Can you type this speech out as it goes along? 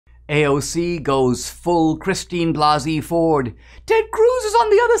AOC goes full Christine Blasey Ford. Ted Cruz is on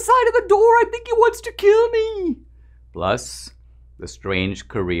the other side of the door. I think he wants to kill me. Plus, the strange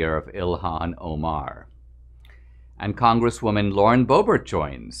career of Ilhan Omar. And Congresswoman Lauren Boebert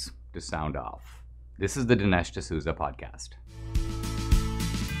joins to sound off. This is the Dinesh D'Souza podcast.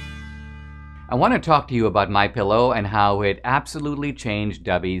 I want to talk to you about MyPillow and how it absolutely changed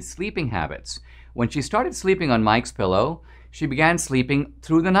Debbie's sleeping habits. When she started sleeping on Mike's pillow, she began sleeping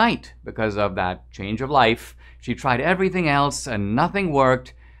through the night because of that change of life. She tried everything else and nothing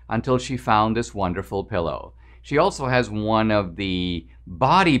worked until she found this wonderful pillow. She also has one of the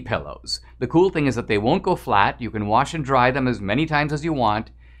body pillows. The cool thing is that they won't go flat. You can wash and dry them as many times as you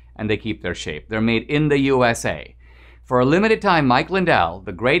want, and they keep their shape. They're made in the USA. For a limited time, Mike Lindell,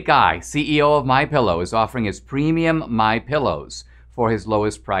 the great guy, CEO of MyPillow, is offering his premium MyPillows for his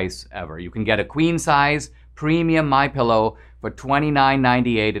lowest price ever. You can get a queen size premium MyPillow for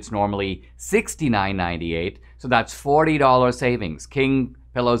 $29.98. It's normally $69.98, so that's $40 savings. King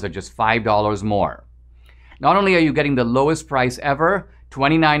pillows are just $5 more. Not only are you getting the lowest price ever,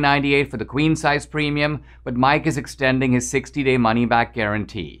 $29.98 for the queen size premium, but Mike is extending his 60-day money-back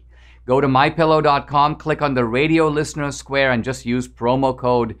guarantee. Go to mypillow.com, click on the radio listener square, and just use promo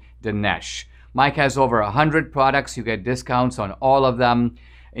code Dinesh. Mike has over 100 products. You get discounts on all of them,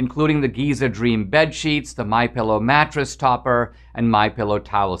 including the Giza Dream bed sheets, the MyPillow mattress topper, and MyPillow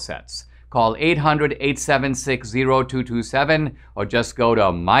towel sets. Call 800-876-0227 or just go to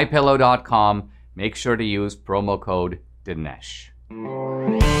mypillow.com. Make sure to use promo code Dinesh.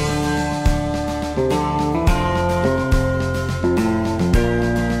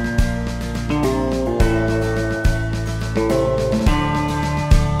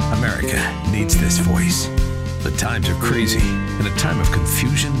 America needs this voice. The times are crazy. In a time of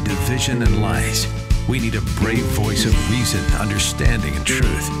confusion, division, and lies, we need a brave voice of reason, understanding, and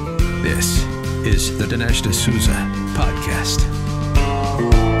truth. This is the Dinesh D'Souza podcast.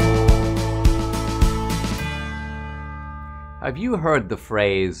 Have you heard the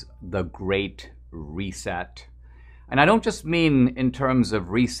phrase, the Great Reset? And I don't just mean in terms of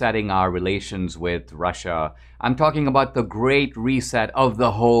resetting our relations with Russia. I'm talking about the Great Reset of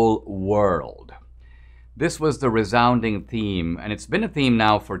the whole world. This was the resounding theme, and it's been a theme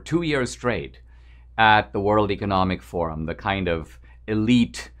now for 2 years straight at the World Economic Forum, the kind of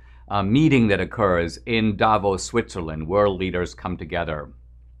elite meeting that occurs in Davos, Switzerland. World leaders come together.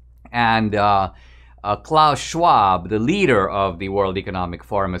 And Klaus Schwab, the leader of the World Economic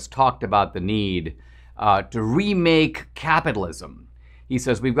Forum, has talked about the need to remake capitalism. He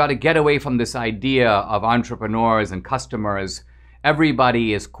says we've got to get away from this idea of entrepreneurs and customers.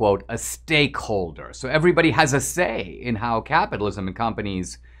 Everybody is, quote, a stakeholder. So everybody has a say in how capitalism and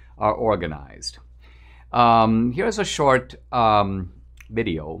companies are organized. Here's a short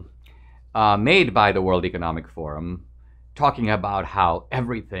video made by the World Economic Forum talking about how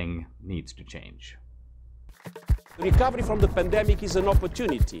everything needs to change. The recovery from the pandemic is an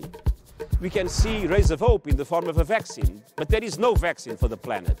opportunity. We can see rays of hope in the form of a vaccine, but there is no vaccine for the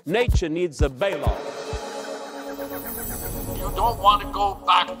planet. Nature needs a bailout. You don't want to go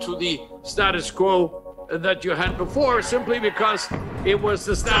back to the status quo that you had before simply because it was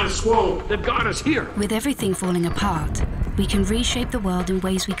the status quo that got us here. With everything falling apart, we can reshape the world in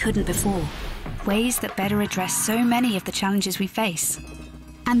ways we couldn't before. Ways that better address so many of the challenges we face.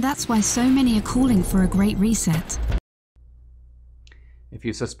 And that's why so many are calling for a great reset. If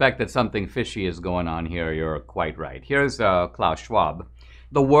you suspect that something fishy is going on here, you're quite right. Here's Klaus Schwab.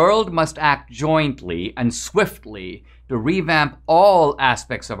 The world must act jointly and swiftly to revamp all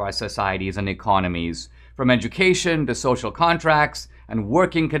aspects of our societies and economies, from education to social contracts and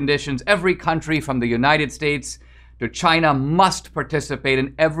working conditions. Every country from the United States to China must participate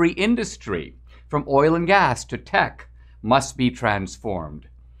in every industry, from oil and gas to tech, must be transformed.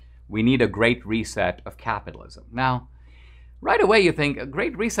 We need a great reset of capitalism. Now, right away you think, a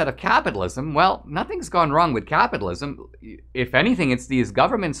great reset of capitalism? Well, nothing's gone wrong with capitalism. If anything, it's these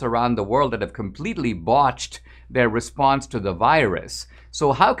governments around the world that have completely botched their response to the virus.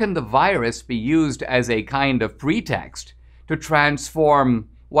 So how can the virus be used as a kind of pretext to transform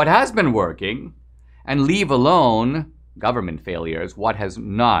what has been working and leave alone government failures, what has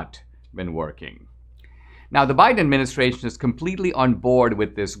not been working? Now, the Biden administration is completely on board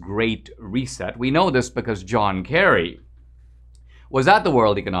with this great reset. We know this because John Kerry was at the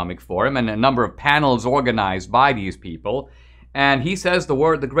World Economic Forum and a number of panels organized by these people. And he says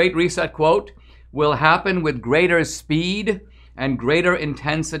the great reset, quote, will happen with greater speed and greater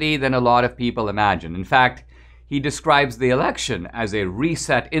intensity than a lot of people imagine. In fact, he describes the election as a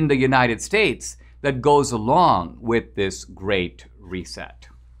reset in the United States that goes along with this great reset.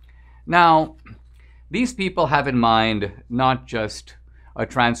 Now, these people have in mind not just a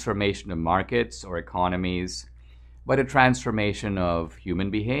transformation of markets or economies, but a transformation of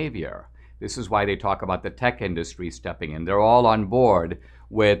human behavior. This is why they talk about the tech industry stepping in. They're all on board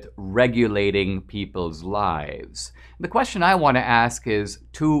with regulating people's lives. The question I want to ask is,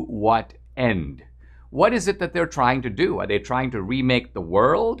 to what end? What is it that they're trying to do? Are they trying to remake the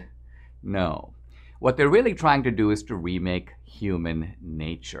world? No. What they're really trying to do is to remake human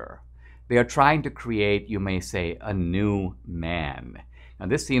nature. They are trying to create, you may say, a new man. Now,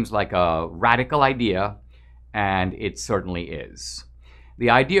 this seems like a radical idea, and it certainly is. The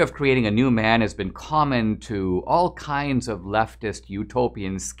idea of creating a new man has been common to all kinds of leftist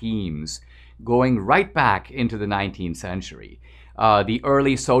utopian schemes going right back into the 19th century. The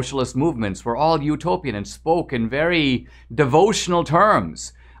early socialist movements were all utopian and spoke in very devotional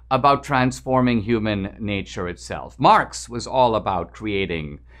terms about transforming human nature itself. Marx was all about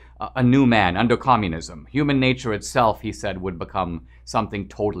creating a new man under communism. Human nature itself, he said, would become something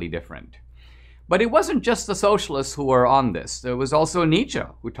totally different. But it wasn't just the socialists who were on this. There was also Nietzsche,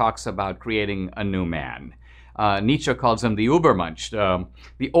 who talks about creating a new man. Nietzsche calls him the Übermensch,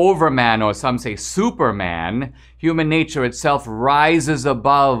 the overman, or some say Superman. Human nature itself rises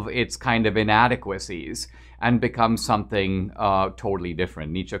above its kind of inadequacies and becomes something totally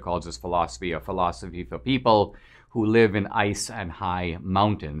different. Nietzsche calls his philosophy a philosophy for people who live in ice and high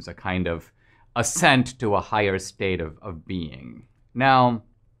mountains, a kind of ascent to a higher state of being. Now,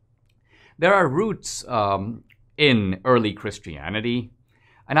 there are roots in early Christianity,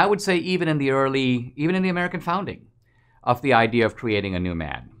 and I would say even in the American founding, of the idea of creating a new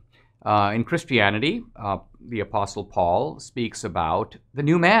man. In Christianity, the Apostle Paul speaks about the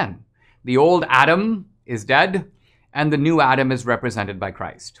new man. The old Adam is dead, and the new Adam is represented by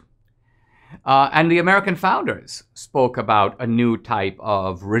Christ. And the American founders spoke about a new type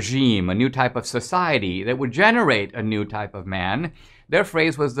of regime, a new type of society that would generate a new type of man. Their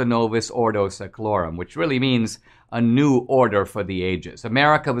phrase was the Novus Ordo Seclorum, which really means a new order for the ages.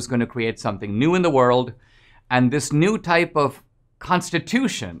 America was going to create something new in the world, and this new type of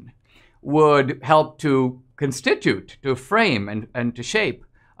constitution would help to constitute, to frame, and to shape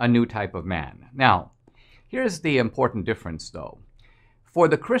a new type of man. Now, here's the important difference, though. For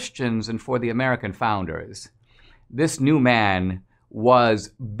the Christians and for the American founders, this new man was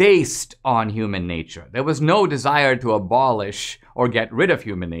based on human nature. There was no desire to abolish or get rid of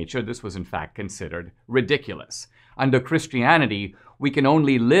human nature. This was in fact considered ridiculous. Under Christianity, we can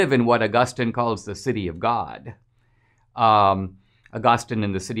only live in what Augustine calls the city of God. Augustine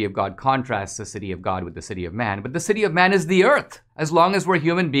in the city of God contrasts the city of God with the city of man. But the city of man is the earth. As long as we're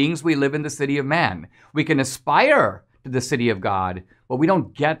human beings, we live in the city of man. We can aspire to the city of God, but we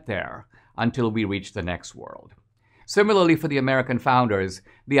don't get there until we reach the next world. Similarly, for the American founders,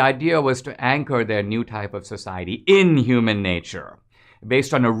 the idea was to anchor their new type of society in human nature,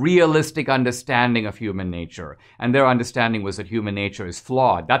 based on a realistic understanding of human nature. And their understanding was that human nature is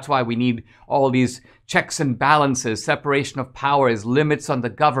flawed. That's why we need all these checks and balances, separation of powers, limits on the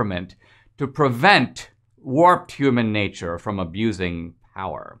government to prevent warped human nature from abusing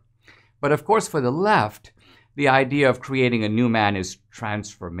power. But of course, for the left, the idea of creating a new man is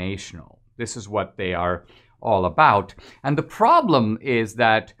transformational. This is what they are all about. And the problem is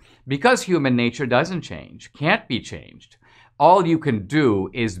that because human nature doesn't change, can't be changed, all you can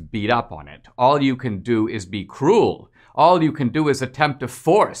do is beat up on it. All you can do is be cruel. All you can do is attempt to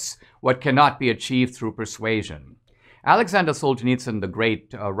force what cannot be achieved through persuasion. Alexander Solzhenitsyn, the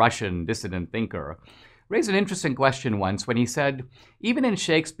great Russian dissident thinker, raised an interesting question once when he said, even in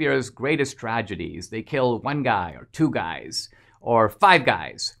Shakespeare's greatest tragedies, they kill one guy or two guys or five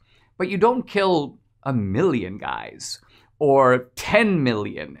guys, but you don't kill 1 million guys or 10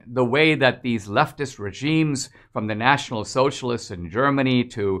 million, the way that these leftist regimes, from the National Socialists in Germany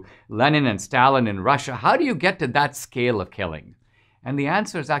to Lenin and Stalin in Russia, how do you get to that scale of killing? And the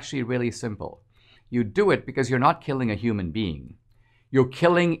answer is actually really simple. You do it because you're not killing a human being. You're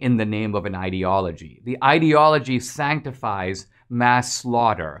killing in the name of an ideology. The ideology sanctifies mass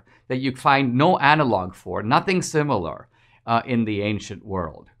slaughter that you find no analog for, nothing similar in the ancient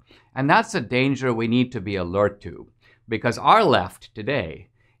world. And that's a danger we need to be alert to, because our left today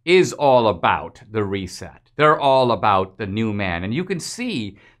is all about the reset. They're all about the new man. And you can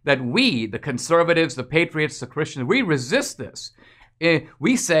see that we, the conservatives, the patriots, the Christians, we resist this.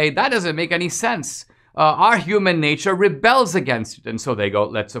 We say that doesn't make any sense. Our human nature rebels against it. And so they go,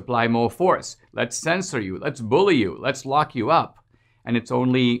 let's apply more force. Let's censor you. Let's bully you. Let's lock you up. And it's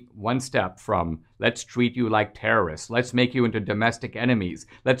only one step from let's treat you like terrorists, let's make you into domestic enemies,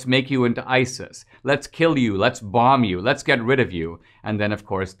 let's make you into ISIS, let's kill you, let's bomb you, let's get rid of you. And then, of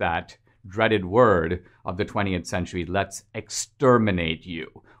course, that dreaded word of the 20th century, let's exterminate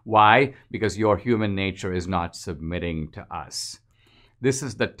you. Why? Because your human nature is not submitting to us. This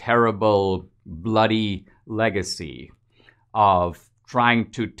is the terrible, bloody legacy of trying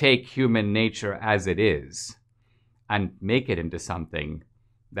to take human nature as it is and make it into something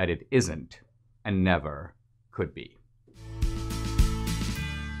that it isn't and never could be.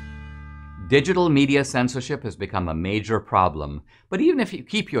 Digital media censorship has become a major problem, but even if you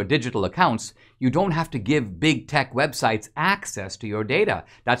keep your digital accounts, you don't have to give big tech websites access to your data.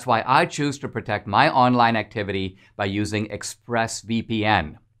 That's why I choose to protect my online activity by using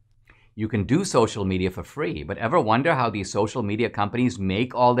ExpressVPN. You can do social media for free, but ever wonder how these social media companies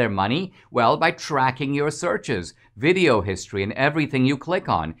make all their money? Well, by tracking your searches, video history, and everything you click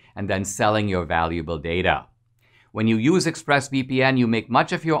on, and then selling your valuable data. When you use ExpressVPN, you make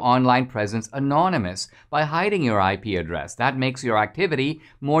much of your online presence anonymous by hiding your IP address. That makes your activity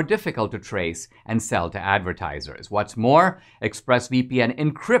more difficult to trace and sell to advertisers. What's more, ExpressVPN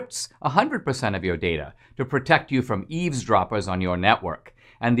encrypts 100% of your data to protect you from eavesdroppers on your network.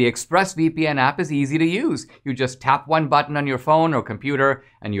 And the ExpressVPN app is easy to use. You just tap one button on your phone or computer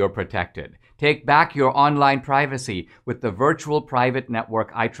and you're protected. Take back your online privacy with the virtual private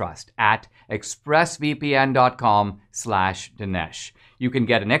network I trust at expressvpn.com/Dinesh. You can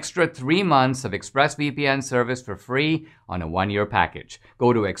get an extra 3 months of ExpressVPN service for free on a 1-year package.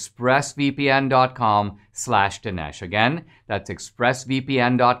 Go to expressvpn.com/Dinesh. Again, that's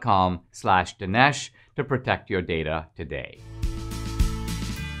expressvpn.com/Dinesh to protect your data today.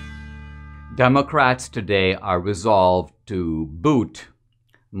 Democrats today are resolved to boot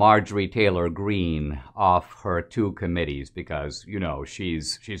Marjorie Taylor Greene off her 2 committees because, you know,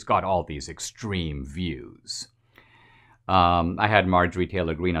 she's got all these extreme views. I had Marjorie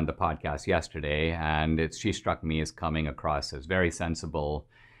Taylor Greene on the podcast yesterday, and she struck me as coming across as very sensible,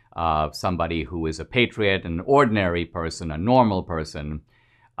 somebody who is a patriot, an ordinary person, a normal person,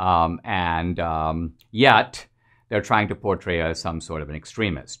 yet they're trying to portray her as some sort of an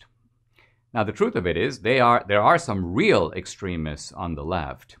extremist. Now, the truth of it is there are some real extremists on the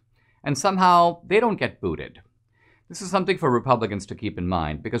left, and somehow they don't get booted. This is something for Republicans to keep in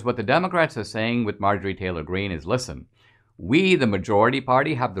mind, because what the Democrats are saying with Marjorie Taylor Greene is, listen, we, the majority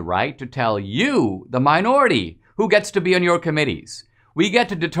party, have the right to tell you, the minority, who gets to be on your committees. We get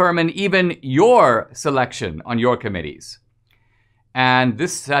to determine even your selection on your committees. And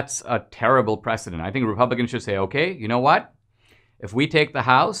this sets a terrible precedent. I think Republicans should say, okay, you know what? If we take the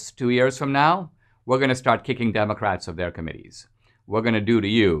House 2 years from now, we're going to start kicking Democrats of their committees. We're going to do to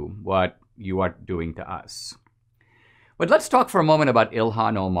you what you are doing to us. But let's talk for a moment about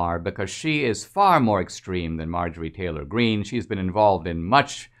Ilhan Omar, because she is far more extreme than Marjorie Taylor Greene. She's been involved in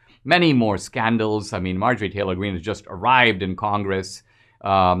many more scandals. I mean, Marjorie Taylor Greene has just arrived in Congress,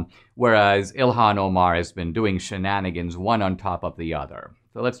 whereas Ilhan Omar has been doing shenanigans one on top of the other.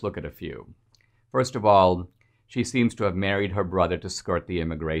 So let's look at a few. First of all, she seems to have married her brother to skirt the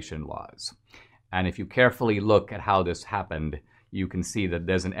immigration laws. And if you carefully look at how this happened, you can see that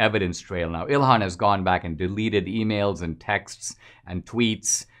there's an evidence trail. Now, Ilhan has gone back and deleted emails and texts and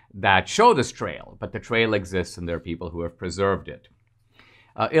tweets that show this trail, but the trail exists and there are people who have preserved it.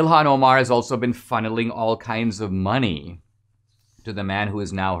 Ilhan Omar has also been funneling all kinds of money to the man who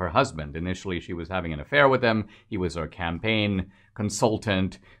is now her husband. Initially, she was having an affair with him. He was her campaign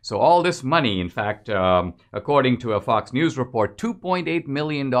consultant. So all this money, in fact, according to a Fox News report, $2.8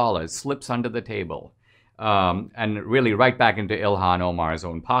 million slips under the table. And really right back into Ilhan Omar's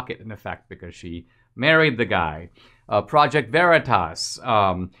own pocket, in effect, because she married the guy. Project Veritas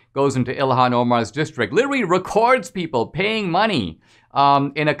goes into Ilhan Omar's district, literally records people paying money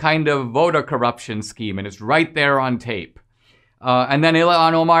in a kind of voter corruption scheme, and it's right there on tape. And then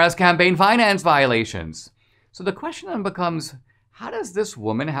Ilhan Omar has campaign finance violations. So the question then becomes, how does this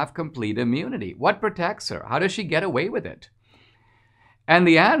woman have complete immunity? What protects her? How does she get away with it? And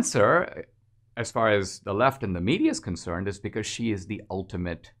the answer, as far as the left and the media is concerned, is because she is the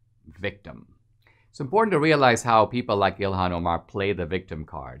ultimate victim. It's important to realize how people like Ilhan Omar play the victim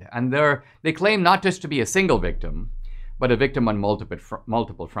card. And they claim not just to be a single victim, but a victim on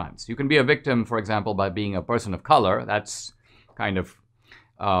multiple fronts. You can be a victim, for example, by being a person of color. That's kind of,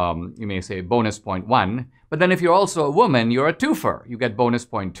 you may say, bonus point 1. But then if you're also a woman, you're a twofer. You get bonus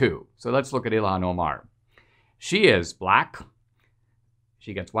point 2. So let's look at Ilhan Omar. She is black.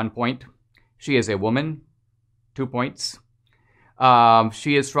 She gets 1 point. She is a woman, 2 points.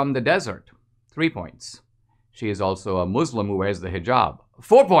 She is from the desert, 3 points. She is also a Muslim who wears the hijab.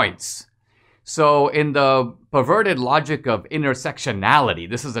 4 points. So in the perverted logic of intersectionality,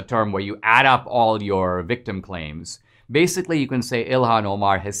 this is a term where you add up all your victim claims. Basically, you can say Ilhan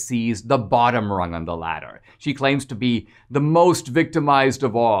Omar has seized the bottom rung on the ladder. She claims to be the most victimized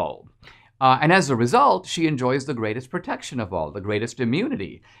of all. And as a result, she enjoys the greatest protection of all, the greatest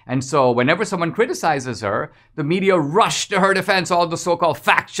immunity. And so whenever someone criticizes her, the media rush to her defense. All the so-called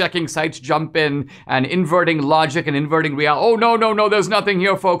fact-checking sites jump in and inverting logic and inverting reality. Oh, no, there's nothing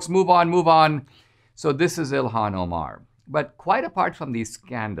here, folks. Move on. So this is Ilhan Omar. But quite apart from these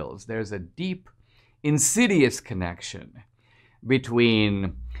scandals, there's a deep, insidious connection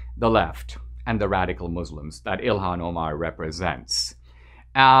between the left and the radical Muslims that Ilhan Omar represents.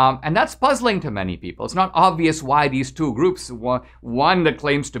 And that's puzzling to many people. It's not obvious why these two groups, one that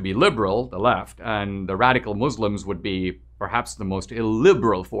claims to be liberal, the left, and the radical Muslims would be perhaps the most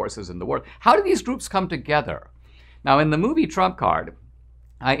illiberal forces in the world. How do these groups come together? Now, in the movie Trump Card,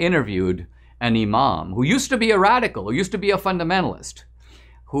 I interviewed an imam who used to be a radical, who used to be a fundamentalist,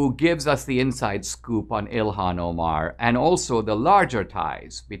 who gives us the inside scoop on Ilhan Omar and also the larger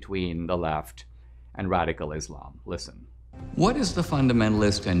ties between the left and radical Islam. Listen. What is the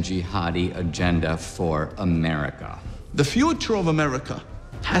fundamentalist and jihadi agenda for America? The future of America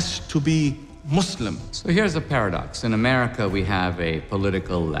has to be Muslim. So here's a paradox. In America, we have a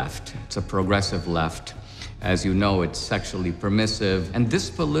political left. It's a progressive left. As you know, it's sexually permissive. And this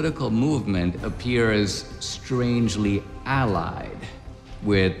political movement appears strangely allied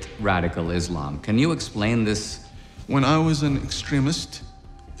with radical Islam. Can you explain this? When I was an extremist,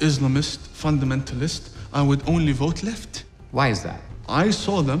 Islamist, fundamentalist, I would only vote left. Why is that? I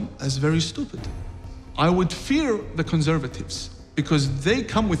saw them as very stupid. I would fear the conservatives because they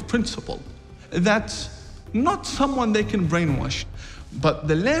come with principle. That's not someone they can brainwash. But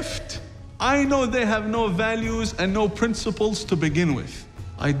the left, I know they have no values and no principles to begin with.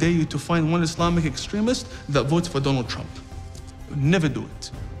 I dare you to find one Islamic extremist that votes for Donald Trump. Never do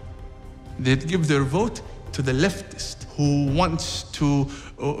it. They'd give their vote to the leftist who wants to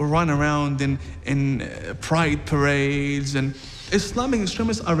run around in pride parades. And Islamic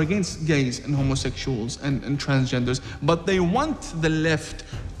extremists are against gays and homosexuals and transgenders, but they want the left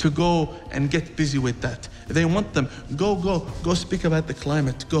to go and get busy with that. They want them, go speak about the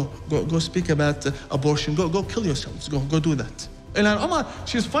climate, go speak about abortion, go kill yourselves, go do that. Ilhan Omar,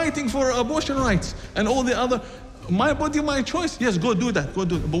 she's fighting for abortion rights and all the other, my body, my choice. Yes, go do that. But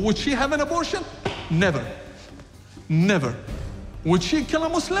would she have an abortion? Never. Would she kill a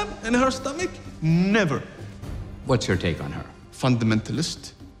Muslim in her stomach? Never. What's your take on her?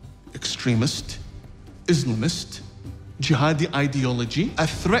 Fundamentalist, extremist, Islamist, jihadi ideology, a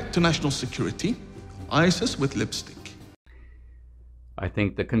threat to national security, ISIS with lipstick. I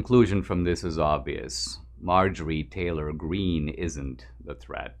think the conclusion from this is obvious. Marjorie Taylor Greene isn't the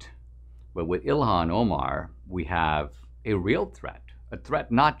threat. But with Ilhan Omar, we have a real threat. A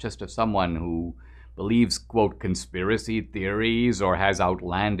threat not just of someone who believes, quote, conspiracy theories or has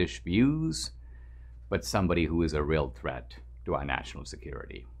outlandish views, but somebody who is a real threat to our national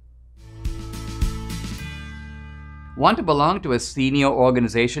security. Want to belong to a senior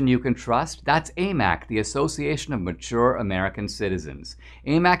organization you can trust? That's AMAC, the Association of Mature American Citizens.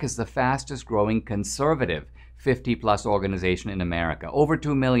 AMAC is the fastest growing conservative 50-plus organization in America. Over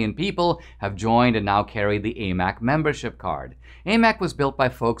 2 million people have joined and now carry the AMAC membership card. AMAC was built by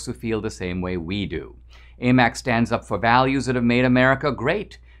folks who feel the same way we do. AMAC stands up for values that have made America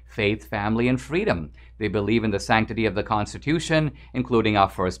great: faith, family, and freedom. They believe in the sanctity of the Constitution, including our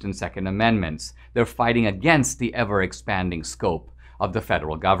First and Second Amendments. They're fighting against the ever-expanding scope of the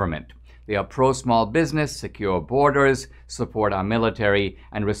federal government. They are pro-small business, secure borders, support our military,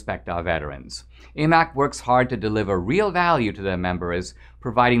 and respect our veterans. AMAC works hard to deliver real value to their members,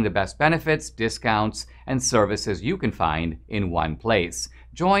 providing the best benefits, discounts, and services you can find in one place.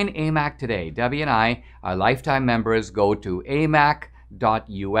 Join AMAC today. Debbie and I are lifetime members. Go to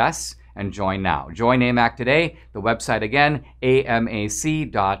amac.us and join now. Join AMAC today. The website again,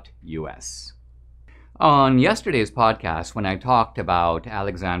 amac.us. On yesterday's podcast, when I talked about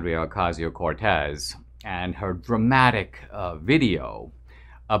Alexandria Ocasio-Cortez and her dramatic video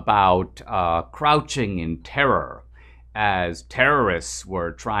about crouching in terror as terrorists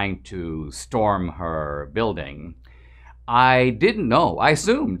were trying to storm her building, I didn't know. I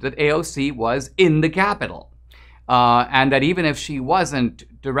assumed that AOC was in the Capitol. And that even if she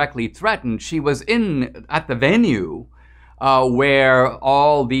wasn't directly threatened, she was at the venue where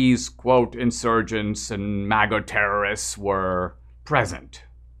all these, quote, insurgents and MAGA terrorists were present.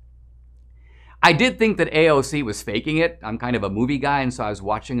 I did think that AOC was faking it. I'm kind of a movie guy, and so I was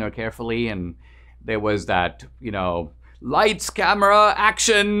watching her carefully, and there was that, lights, camera,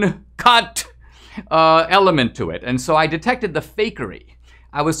 action, cut element to it. And so I detected the fakery.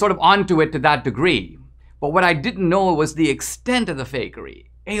 I was sort of onto it to that degree. But what I didn't know was the extent of the fakery.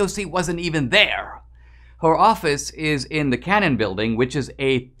 AOC wasn't even there. Her office is in the Cannon Building, which is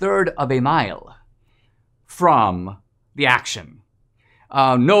a third of a mile from the action.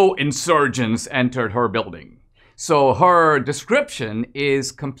 No insurgents entered her building. So her description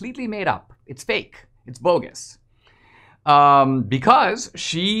is completely made up. It's fake. It's bogus. Because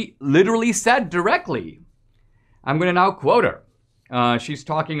she literally said directly, I'm going to now quote her. She's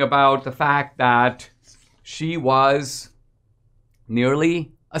talking about the fact that she was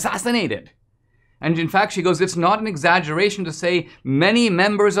nearly assassinated. And in fact, she goes, it's not an exaggeration to say many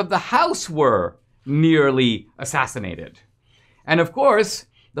members of the House were nearly assassinated. And of course,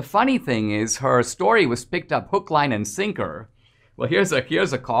 the funny thing is her story was picked up hook, line, and sinker. Well, here's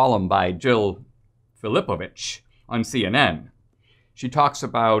a column by Jill Filipovich on CNN. She talks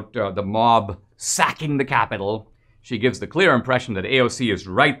about the mob sacking the Capitol. She gives the clear impression that AOC is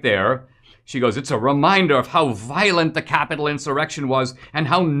right there. She goes, it's a reminder of how violent the Capitol insurrection was and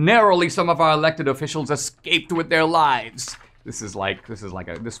how narrowly some of our elected officials escaped with their lives. This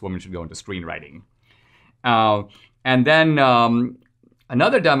woman should go into screenwriting. And then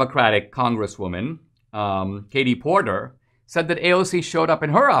another Democratic congresswoman, Katie Porter, said that AOC showed up in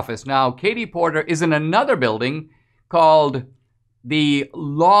her office. Now, Katie Porter is in another building called the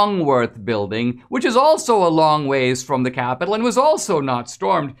Longworth Building, which is also a long ways from the Capitol and was also not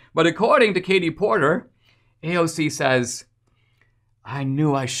stormed. But according to Katie Porter, AOC says, I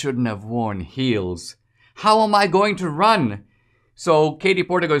knew I shouldn't have worn heels. How am I going to run? So Katie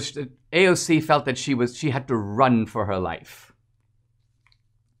Porter goes, AOC felt that she had to run for her life.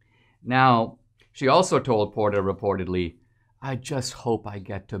 Now, she also told Porter reportedly, I just hope I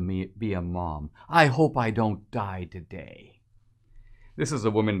get to be a mom. I hope I don't die today. This is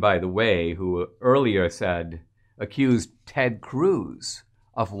a woman, by the way, who earlier accused Ted Cruz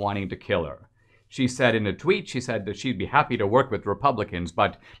of wanting to kill her. She said in a tweet, she said that she'd be happy to work with Republicans,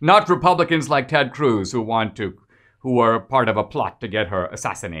 but not Republicans like Ted Cruz who were part of a plot to get her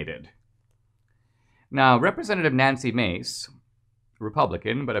assassinated. Now, Representative Nancy Mace,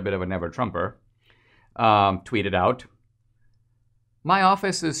 Republican, but a bit of a never-Trumper, tweeted out, my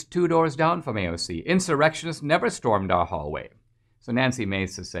office is 2 doors down from AOC. Insurrectionists never stormed our hallway. So Nancy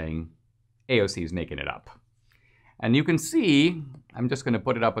Mace is saying AOC is making it up. And you can see, I'm just going to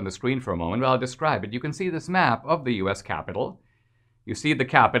put it up on the screen for a moment, but I'll describe it. You can see this map of the U.S. Capitol. You see the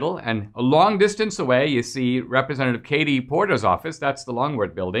Capitol, and a long distance away, you see Representative Katie Porter's office. That's the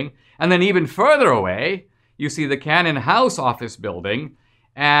Longworth Building. And then even further away, you see the Cannon House office building,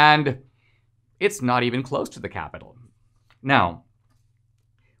 and it's not even close to the Capitol. Now,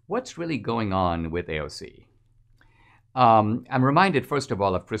 what's really going on with AOC? I'm reminded, first of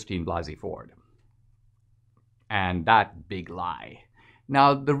all, of Christine Blasey Ford and that big lie.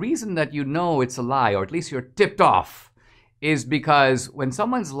 Now, the reason that you know it's a lie, or at least you're tipped off, is because when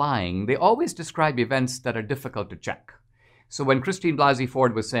someone's lying, they always describe events that are difficult to check. So when Christine Blasey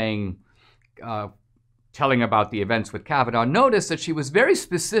Ford was telling about the events with Kavanaugh, notice that she was very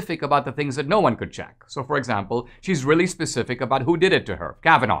specific about the things that no one could check. So, for example, she's really specific about who did it to her.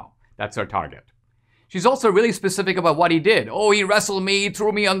 Kavanaugh, that's her target. She's also really specific about what he did. Oh, he wrestled me,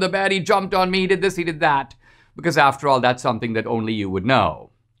 threw me on the bed, he jumped on me, he did this, he did that. Because after all, that's something that only you would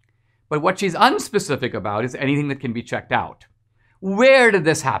know. But what she's unspecific about is anything that can be checked out. Where did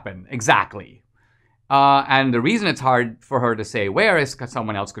this happen exactly? And the reason it's hard for her to say where is because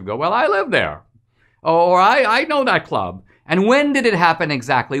someone else could go, well, I live there. Or I know that club. And when did it happen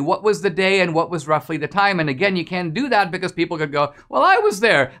exactly? What was the day and what was roughly the time? And again, you can't do that because people could go, well, I was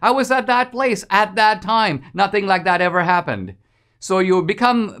there. I was at that place at that time. Nothing like that ever happened. So you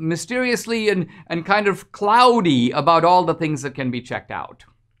become mysteriously and kind of cloudy about all the things that can be checked out.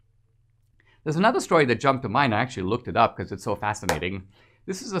 There's another story that jumped to mind. I actually looked it up because it's so fascinating.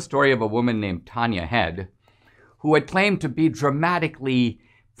 This is a story of a woman named Tanya Head who had claimed to be dramatically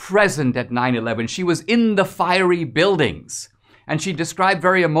present at 9/11. She was in the fiery buildings. And she described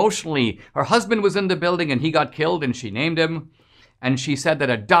very emotionally, her husband was in the building and he got killed and she named him. And she said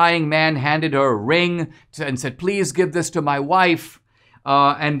that a dying man handed her a ring and said, please give this to my wife.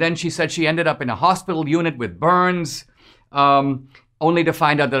 And then she said she ended up in a hospital unit with burns, only to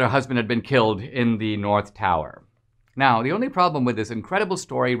find out that her husband had been killed in the North Tower. Now, the only problem with this incredible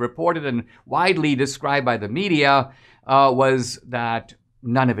story, reported and widely described by the media, was that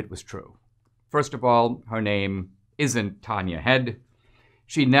none of it was true. First of all, her name isn't Tanya Head.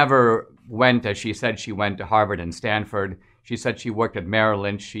 She never went, as she said, she went to Harvard and Stanford. She said she worked at Merrill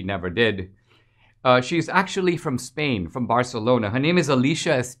Lynch. She never did. She's actually from Spain, from Barcelona. Her name is Alicia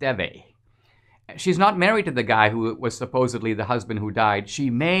Esteve. She's not married to the guy who was supposedly the husband who died. She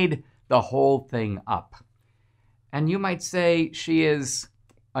made the whole thing up. And you might say she is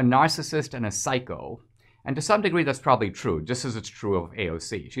a narcissist and a psycho. And to some degree, that's probably true, just as it's true of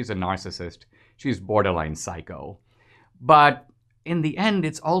AOC. She's a narcissist. She's borderline psycho. But in the end,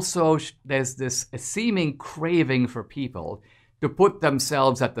 it's also, there's this seeming craving for people to put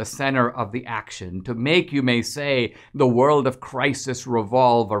themselves at the center of the action, to make, you may say, the world of crisis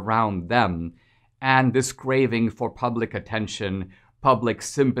revolve around them. And this craving for public attention, public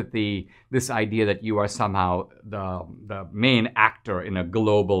sympathy, this idea that you are somehow the main actor in a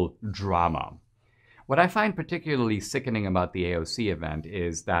global drama. What I find particularly sickening about the AOC event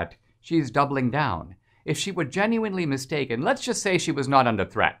is that she's doubling down. If she were genuinely mistaken, let's just say she was not under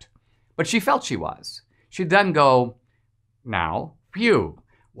threat, but she felt she was, she'd then go, now, phew,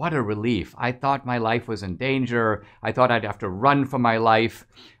 what a relief. I thought my life was in danger. I thought I'd have to run for my life.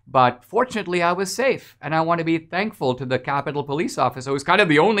 But fortunately, I was safe. And I want to be thankful to the Capitol police officer, who's kind of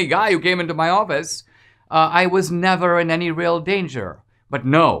the only guy who came into my office. I was never in any real danger. But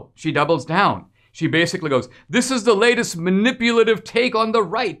no, she doubles down. She basically goes, this is the latest manipulative take on the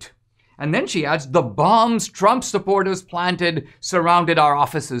right. And then she adds, the bombs Trump supporters planted surrounded our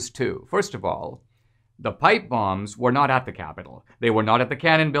offices too. First of all, the pipe bombs were not at the Capitol. They were not at the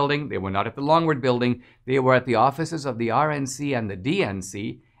Cannon Building. They were not at the Longwood Building. They were at the offices of the RNC and the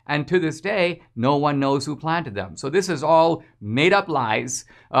DNC. And to this day, no one knows who planted them. So this is all made up lies,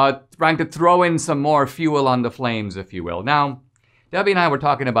 trying to throw in some more fuel on the flames, if you will. Now, Debbie and I were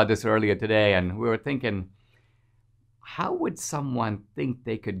talking about this earlier today, and we were thinking, how would someone think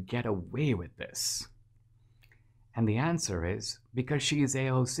they could get away with this? And the answer is because she is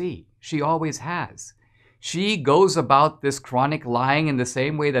AOC. She always has. She goes about this chronic lying in the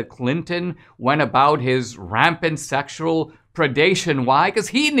same way that Clinton went about his rampant sexual predation. Why? Because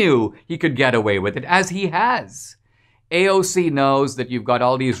he knew he could get away with it, as he has. AOC knows that you've got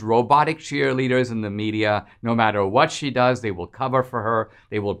all these robotic cheerleaders in the media. No matter what she does, they will cover for her.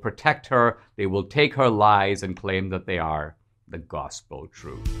 They will protect her. They will take her lies and claim that they are the gospel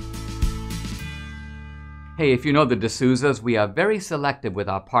truth. Hey, if you know the D'Souzas, we are very selective with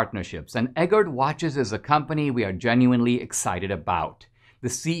our partnerships, and Eggert Watches is a company we are genuinely excited about. The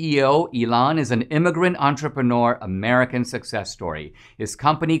CEO, Ilhan, is an immigrant entrepreneur American success story. His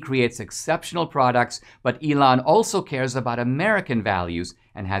company creates exceptional products, but Ilhan also cares about American values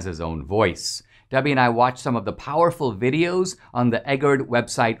and has his own voice. Debbie and I watched some of the powerful videos on the Eggert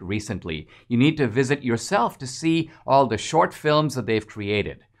website recently. You need to visit yourself to see all the short films that they've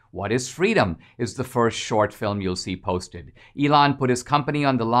created. What is Freedom is the first short film you'll see posted. Ilhan put his company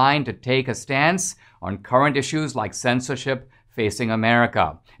on the line to take a stance on current issues like censorship facing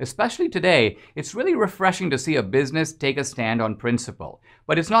America. Especially today, it's really refreshing to see a business take a stand on principle.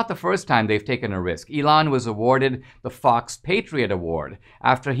 But it's not the first time they've taken a risk. Ilhan was awarded the Fox Patriot Award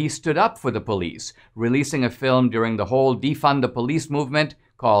after he stood up for the police, releasing a film during the whole defund the police movement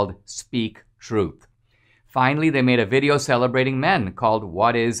called Speak Truth. Finally, they made a video celebrating men called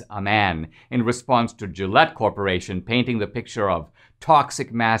What is a Man? In response to Gillette Corporation painting the picture of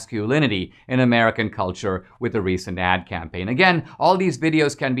toxic masculinity in American culture with a recent ad campaign. Again, all these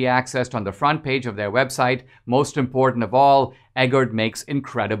videos can be accessed on the front page of their website. Most important of all, Eggert makes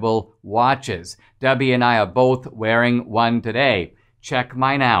incredible watches. Debbie and I are both wearing one today. Check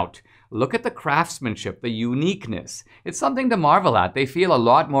mine out. Look at the craftsmanship, the uniqueness. It's something to marvel at. They feel a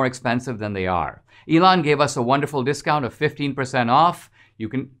lot more expensive than they are. Ilhan gave us a wonderful discount of 15% off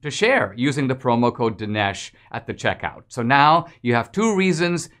to share using the promo code Dinesh at the checkout. So now you have 2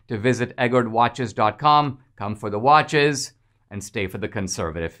 reasons to visit eggertwatches.com. Come for the watches and stay for the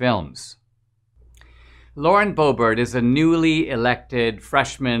conservative films. Lauren Boebert is a newly elected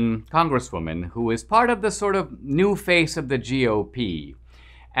freshman congresswoman who is part of the sort of new face of the GOP.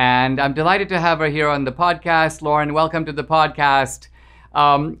 And I'm delighted to have her here on the podcast. Lauren, welcome to the podcast.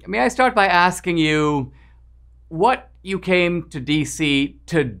 May I start by asking you what you came to DC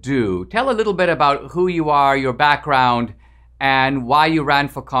to do? Tell a little bit about who you are, your background, and why you ran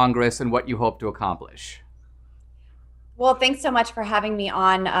for Congress and what you hope to accomplish. Well, thanks so much for having me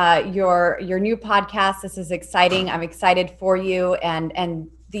on your new podcast. This is exciting. I'm excited for you and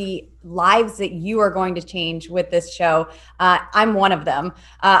the lives that you are going to change with this show. I'm one of them.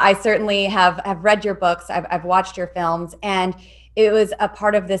 I certainly have read your books. I've watched your films, and it was a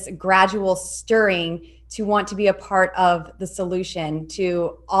part of this gradual stirring to want to be a part of the solution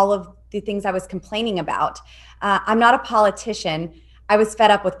to all of the things I was complaining about. I'm not a politician. I was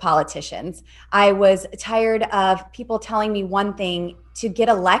fed up with politicians. I was tired of people telling me one thing to get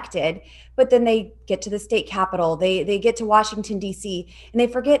elected, but then they get to the state capitol, they get to Washington, D.C., and they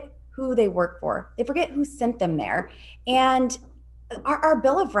forget who they work for. They forget who sent them there. And our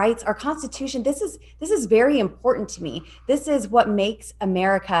Bill of Rights, our Constitution, this is very important to me. This is what makes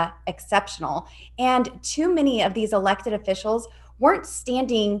America exceptional. And too many of these elected officials weren't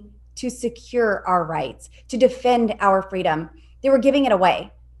standing to secure our rights, to defend our freedom. They were giving it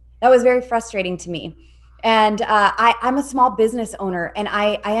away. That was very frustrating to me. And I'm a small business owner, and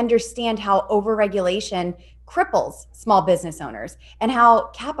I understand how overregulation cripples small business owners and how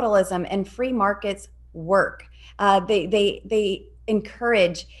capitalism and free markets work. They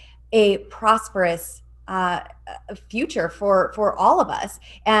encourage a prosperous future for all of us,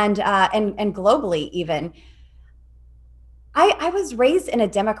 and globally even. I was raised in a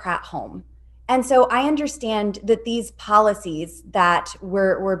Democrat home. And so I understand that these policies that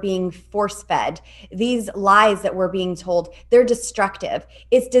we're being force-fed, these lies that we're being told, they're destructive.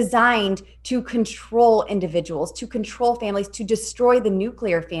 It's designed to control individuals, to control families, to destroy the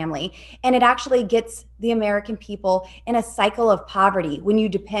nuclear family. And it actually gets the American people in a cycle of poverty when you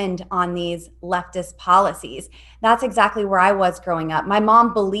depend on these leftist policies. That's exactly where I was growing up. My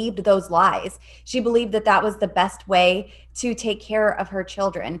mom believed those lies. She believed that that was the best way to take care of her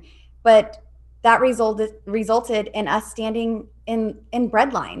children. But that resulted in us standing in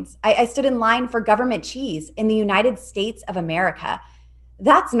bread lines. I stood in line for government cheese in the United States of America.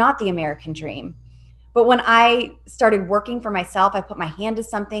 That's not the American dream. But when I started working for myself, I put my hand to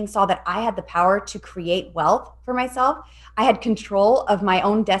something, saw that I had the power to create wealth for myself. I had control of my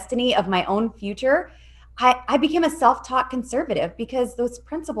own destiny, of my own future. I became a self-taught conservative because those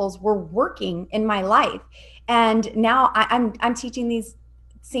principles were working in my life. And now I'm teaching these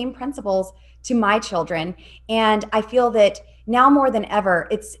same principles to my children. And I feel that now more than ever,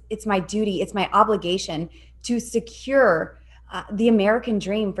 it's my duty, it's my obligation to secure the American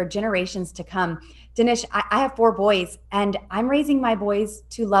dream for generations to come. Dinesh, I have 4 boys, and I'm raising my boys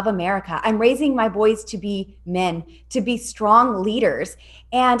to love America. I'm raising my boys to be men, to be strong leaders.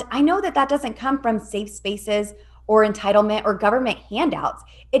 And I know that that doesn't come from safe spaces or entitlement or government handouts.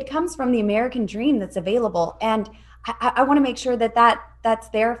 It comes from the American dream that's available. And I want to make sure that that's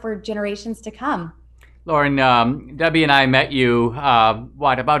there for generations to come. Lauren, Debbie and I met you,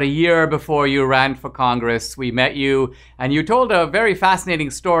 about a year before you ran for Congress. We met you, and you told a very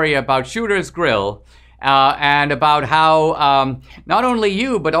fascinating story about Shooter's Grill, and about how not only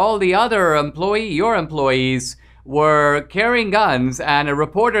you, but all the other your employees were carrying guns, and a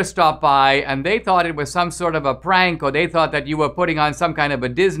reporter stopped by, and they thought it was some sort of a prank, or they thought that you were putting on some kind of a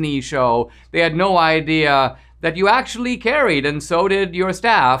Disney show. They had no idea that you actually carried, and so did your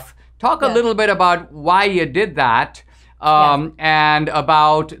staff. Talk a little bit about why you did that, and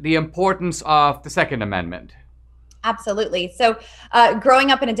about the importance of the Second Amendment. Absolutely. So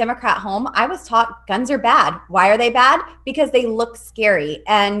growing up in a Democrat home, I was taught guns are bad. Why are they bad? Because they look scary,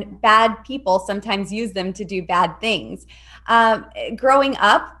 and bad people sometimes use them to do bad things. Growing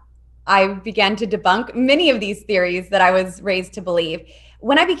up, I began to debunk many of these theories that I was raised to believe.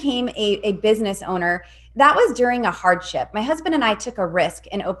 When I became a business owner, that was during a hardship. My husband and I took a risk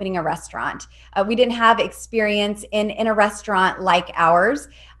in opening a restaurant. We didn't have experience in a restaurant like ours.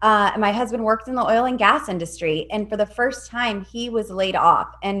 My husband worked in the oil and gas industry, and for the first time, he was laid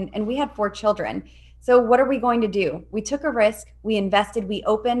off, and we had 4 children. So what are we going to do? We took a risk, we invested, we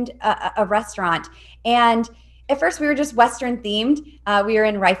opened a restaurant, and at first we were just Western themed. We were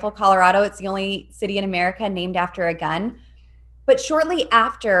in Rifle, Colorado. It's the only city in America named after a gun. But shortly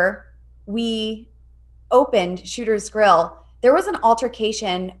after we opened Shooter's Grill, there was an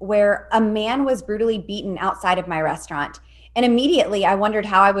altercation where a man was brutally beaten outside of my restaurant. And immediately I wondered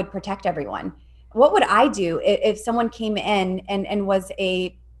how I would protect everyone. What would I do if someone came in and was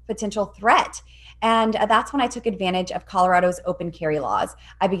a potential threat? And that's when I took advantage of Colorado's open carry laws.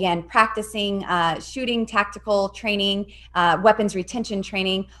 I began practicing shooting, tactical training, weapons retention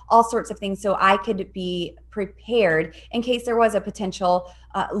training, all sorts of things, so I could be prepared in case there was a potential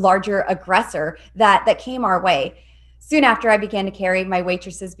larger aggressor that came our way. Soon after I began to carry, my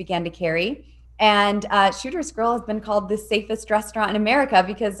waitresses began to carry. And Shooter's Grill has been called the safest restaurant in America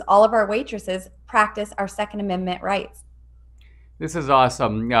because all of our waitresses practice our Second Amendment rights. This is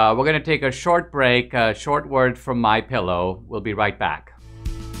awesome. We're going to take a short break, a short word from MyPillow. We'll be right back.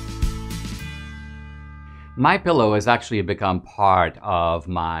 MyPillow has actually become part of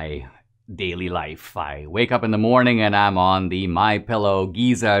my daily life. I wake up in the morning and I'm on the MyPillow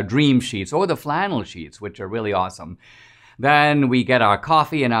Giza Dream Sheets, or the flannel sheets, which are really awesome. Then we get our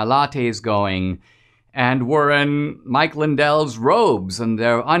coffee and our lattes going, and we're in Mike Lindell's robes, and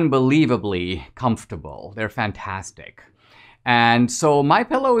they're unbelievably comfortable. They're fantastic. And so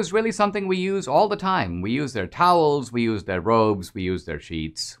MyPillow is really something we use all the time. We use their towels, we use their robes, we use their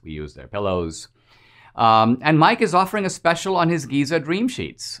sheets, we use their pillows. And Mike is offering a special on his Giza Dream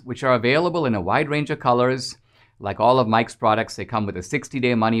Sheets, which are available in a wide range of colors. Like all of Mike's products, they come with a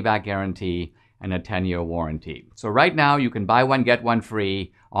 60-day money-back guarantee and a 10-year warranty. So right now, you can buy one, get one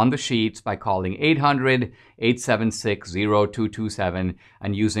free on the sheets by calling 800-876-0227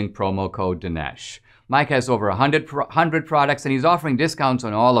 and using promo code Dinesh. Mike has over 100 products, and he's offering discounts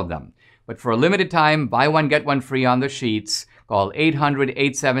on all of them. But for a limited time, buy one, get one free on the sheets. Call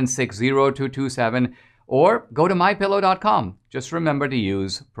 800-876-0227 or go to mypillow.com. Just remember to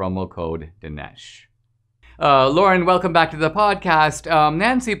use promo code Dinesh. Lauren, welcome back to the podcast.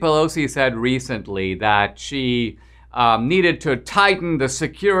 Nancy Pelosi said recently that she needed to tighten the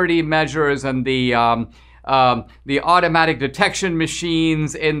security measures and the automatic detection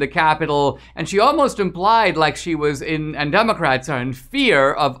machines in the Capitol, and she almost implied like she was and Democrats are in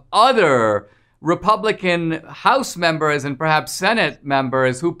fear of other Republican House members and perhaps Senate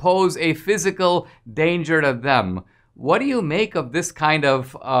members who pose a physical danger to them. What do you make of this kind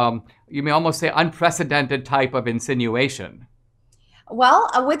of, you may almost say, unprecedented type of insinuation? Well,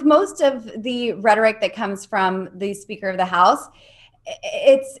 with most of the rhetoric that comes from the Speaker of the House,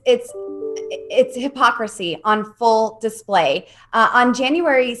 it's hypocrisy on full display. On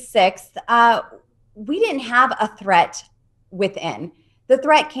January 6th, we didn't have a threat within. The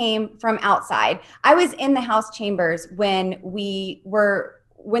threat came from outside. I was in the House chambers when the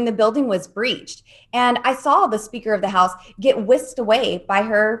building was breached, and I saw the Speaker of the House get whisked away by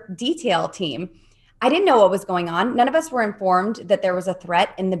her detail team. I didn't know what was going on. None of us were informed that there was a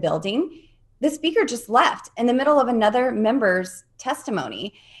threat in the building. The Speaker just left in the middle of another member's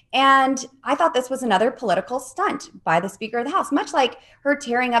testimony. And I thought this was another political stunt by the Speaker of the House, much like her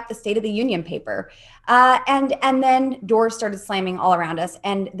tearing up the State of the Union paper. And then doors started slamming all around us,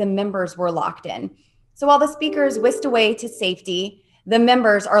 and the members were locked in. So while the Speaker is whisked away to safety, the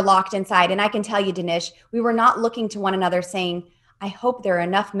members are locked inside. And I can tell you, Dinesh, we were not looking to one another saying, I hope there are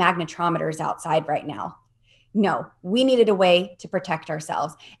enough magnetometers outside right now. No, we needed a way to protect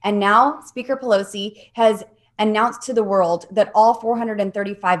ourselves. And now Speaker Pelosi has announced to the world that all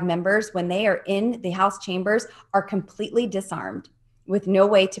 435 members, when they are in the House chambers, are completely disarmed with no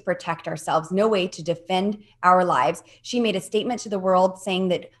way to protect ourselves, no way to defend our lives. She made a statement to the world saying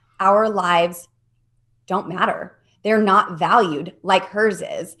that our lives don't matter. They're not valued like hers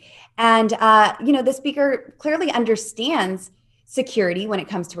is. And, the Speaker clearly understands security when it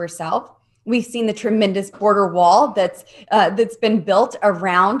comes to herself. We've seen the tremendous border wall that's been built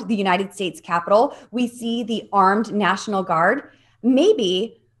around the United States Capitol. We see the armed National Guard.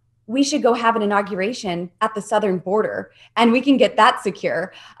 Maybe we should go have an inauguration at the southern border and we can get that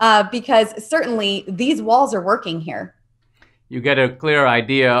secure because certainly these walls are working here. You get a clear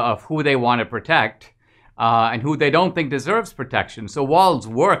idea of who they want to protect and who they don't think deserves protection. So walls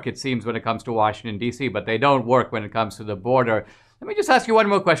work, it seems, when it comes to Washington, D.C., but they don't work when it comes to the border. Let me just ask you one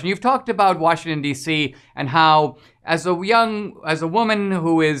more question. You've talked about Washington, D.C., and how as a woman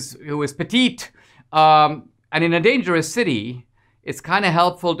who is petite and in a dangerous city, it's kind of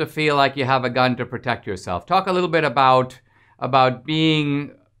helpful to feel like you have a gun to protect yourself. Talk a little bit about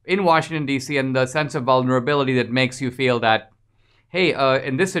being in Washington, D.C. and the sense of vulnerability that makes you feel that, hey,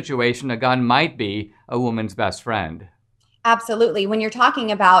 in this situation, a gun might be a woman's best friend. Absolutely. When you're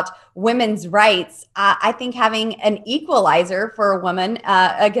talking about women's rights, I think having an equalizer for a woman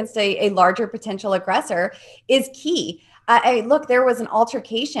against a larger potential aggressor is key. Look, there was an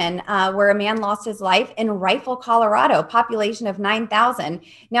altercation where a man lost his life in Rifle, Colorado, population of 9,000.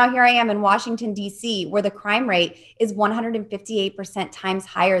 Now here I am in Washington, D.C., where the crime rate is 158% times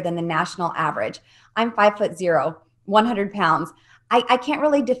higher than the national average. I'm 5'0", 100 pounds. I can't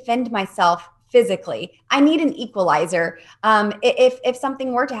really defend myself physically. I need an equalizer if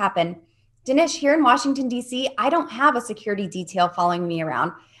something were to happen. Dinesh, here in Washington, D.C., I don't have a security detail following me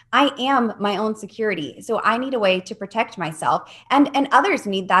around. I am my own security. So I need a way to protect myself, and others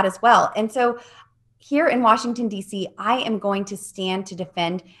need that as well. And so here in Washington, D.C., I am going to stand to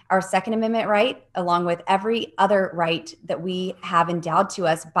defend our Second Amendment right, along with every other right that we have endowed to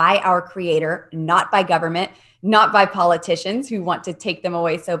us by our Creator, not by government, not by politicians who want to take them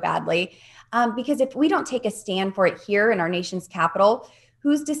away so badly. Because if we don't take a stand for it here in our nation's capital,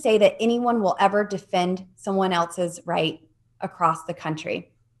 who's to say that anyone will ever defend someone else's right across the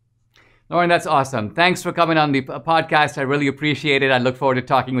country? Lauren, that's awesome. Thanks for coming on the podcast. I really appreciate it. I look forward to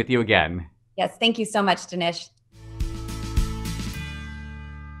talking with you again. Yes, thank you so much, Dinesh.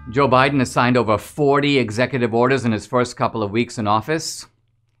 Joe Biden has signed over 40 executive orders in his first couple of weeks in office.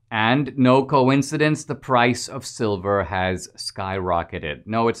 And no coincidence, the price of silver has skyrocketed.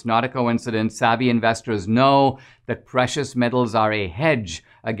 No, it's not a coincidence. Savvy investors know that precious metals are a hedge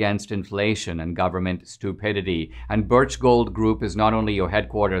against inflation and government stupidity. And Birch Gold Group is not only your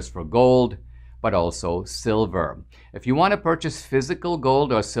headquarters for gold, but also silver. If you want to purchase physical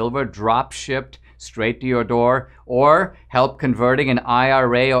gold or silver drop shipped straight to your door, or help converting an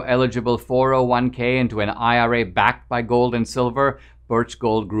IRA or eligible 401k into an IRA backed by gold and silver, Birch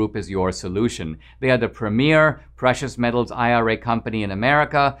Gold Group is your solution. They are the premier precious metals IRA company in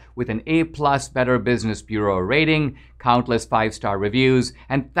America with an A+ Better Business Bureau rating, countless 5-star reviews,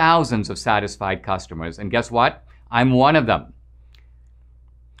 and thousands of satisfied customers. And guess what? I'm one of them.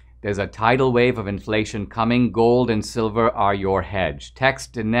 There's a tidal wave of inflation coming. Gold and silver are your hedge.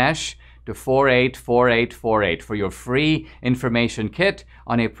 Text Dinesh to 484848 for your free information kit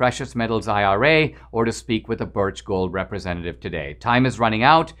on a precious metals IRA or to speak with a Birch Gold representative today. Time is running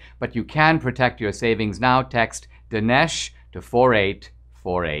out, but you can protect your savings now. Text Dinesh to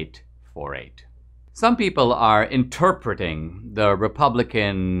 484848. Some people are interpreting the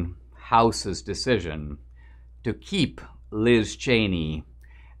Republican House's decision to keep Liz Cheney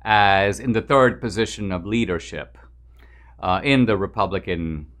as in the third position of leadership in the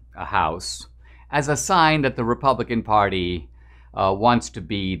Republican House as a sign that the Republican Party wants to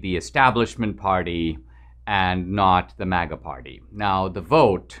be the establishment party and not the MAGA party. Now, the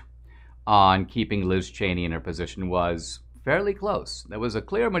vote on keeping Liz Cheney in her position was fairly close. There was a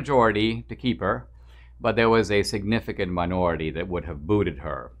clear majority to keep her, but there was a significant minority that would have booted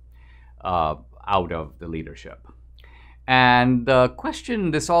her out of the leadership. And the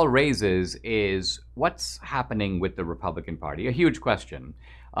question this all raises is what's happening with the Republican Party? A huge question.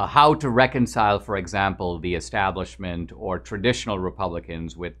 How to reconcile, for example, the establishment or traditional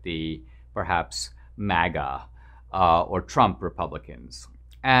Republicans with the perhaps MAGA or Trump Republicans.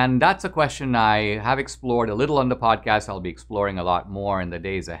 And that's a question I have explored a little on the podcast. I'll be exploring a lot more in the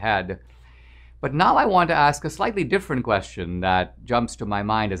days ahead. But now I want to ask a slightly different question that jumps to my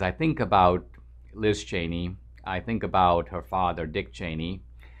mind as I think about Liz Cheney. I think about her father, Dick Cheney,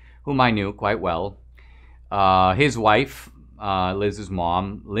 whom I knew quite well. His wife, Liz's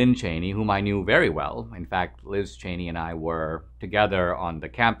mom, Lynn Cheney, whom I knew very well. In fact, Liz Cheney and I were together on the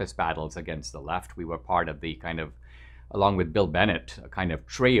campus battles against the left. We were part of the kind of, along with Bill Bennett, a kind of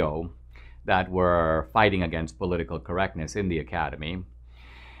trio that were fighting against political correctness in the academy.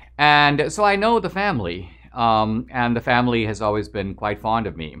 And so I know the family, and the family has always been quite fond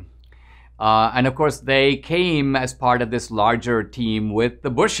of me. And of course, they came as part of this larger team with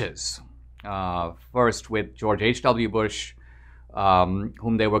the Bushes. First with George H.W. Bush,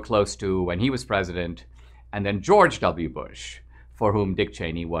 whom they were close to when he was president, and then George W. Bush, for whom Dick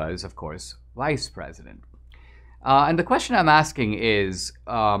Cheney was, of course, vice president. And the question I'm asking is,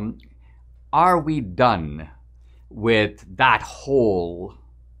 are we done with that whole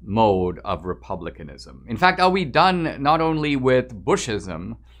mode of republicanism? In fact, are we done not only with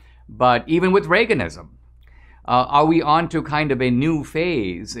Bushism, but even with Reaganism? Are we on to kind of a new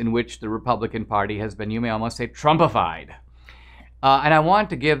phase in which the Republican Party has been, you may almost say, Trumpified? And I want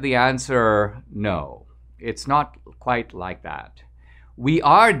to give the answer no. It's not quite like that. We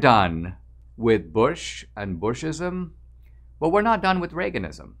are done with Bush and Bushism, but we're not done with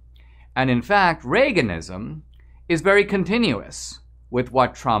Reaganism. And in fact, Reaganism is very continuous with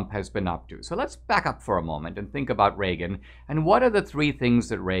what Trump has been up to. So let's back up for a moment and think about Reagan. And what are the three things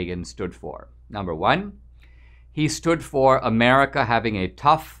that Reagan stood for? Number one, he stood for America having a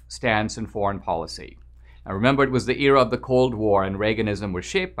tough stance in foreign policy. Now remember, it was the era of the Cold War, and Reaganism was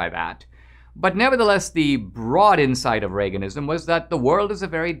shaped by that. But nevertheless, the broad insight of Reaganism was that the world is a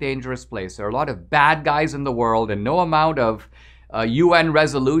very dangerous place. There are a lot of bad guys in the world, and no amount of UN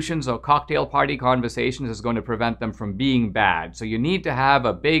resolutions or cocktail party conversations is going to prevent them from being bad. So you need to have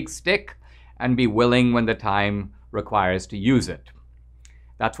a big stick and be willing when the time requires to use it.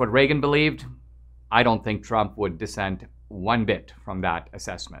 That's what Reagan believed. I don't think Trump would dissent one bit from that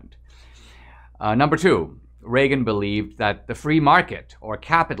assessment. Number two, Reagan believed that the free market or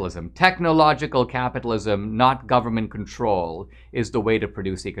capitalism, technological capitalism, not government control, is the way to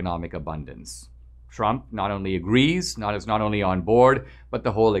produce economic abundance. Trump not only agrees, is not only on board, but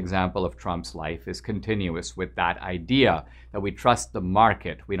the whole example of Trump's life is continuous with that idea that we trust the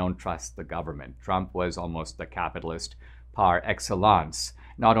market, we don't trust the government. Trump was almost the capitalist par excellence,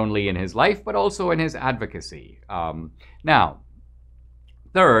 not only in his life, but also in his advocacy. Now,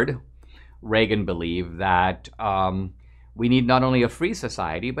 third, Reagan believed that We need not only a free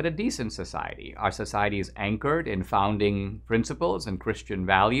society, but a decent society. Our society is anchored in founding principles and Christian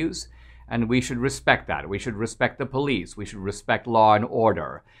values, and we should respect that. We should respect the police. We should respect law and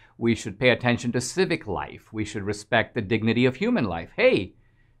order. We should pay attention to civic life. We should respect the dignity of human life. Hey,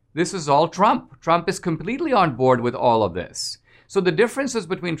 this is all Trump. Trump is completely on board with all of this. So the differences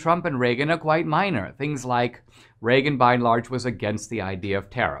between Trump and Reagan are quite minor. Things like Reagan, by and large, was against the idea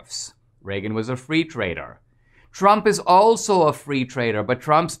of tariffs. Reagan was a free trader. Trump is also a free trader, but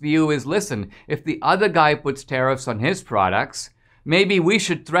Trump's view is, listen, if the other guy puts tariffs on his products, maybe we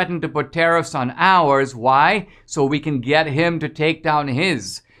should threaten to put tariffs on ours. Why? So we can get him to take down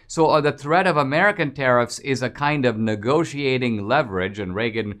his. So the threat of American tariffs is a kind of negotiating leverage, and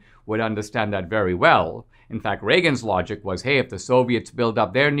Reagan would understand that very well. In fact, Reagan's logic was, hey, if the Soviets build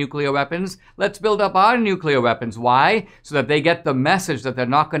up their nuclear weapons, let's build up our nuclear weapons. Why? So that they get the message that they're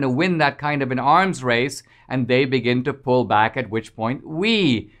not going to win that kind of an arms race, and they begin to pull back, at which point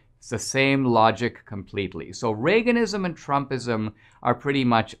it's the same logic completely. So Reaganism and Trumpism are pretty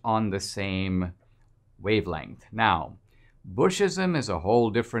much on the same wavelength. Now, Bushism is a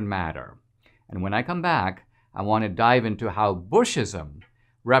whole different matter. And when I come back, I want to dive into how Bushism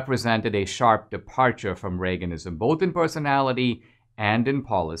represented a sharp departure from Reaganism, both in personality and in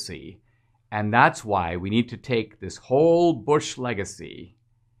policy. And that's why we need to take this whole Bush legacy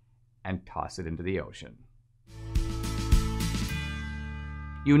and toss it into the ocean.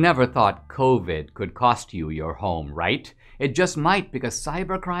 You never thought COVID could cost you your home, right? It just might, because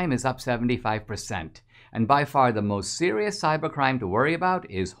cybercrime is up 75%. And by far the most serious cybercrime to worry about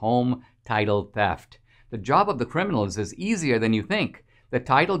is home title theft. The job of the criminals is easier than you think. The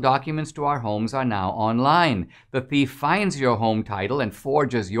title documents to our homes are now online. The thief finds your home title and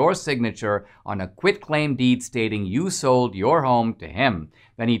forges your signature on a quitclaim deed stating you sold your home to him.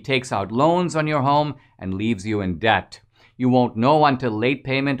 Then he takes out loans on your home and leaves you in debt. You won't know until late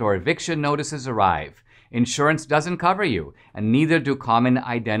payment or eviction notices arrive. Insurance doesn't cover you, and neither do common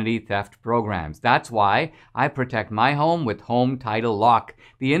identity theft programs. That's why I protect my home with Home Title Lock.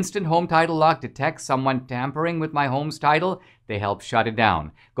 The instant Home Title Lock detects someone tampering with my home's title, they help shut it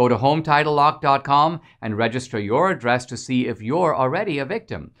down. Go to HometitleLock.com and register your address to see if you're already a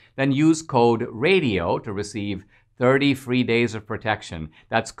victim. Then use code RADIO to receive 30 free days of protection.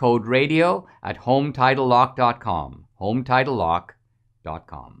 That's code RADIO at HometitleLock.com.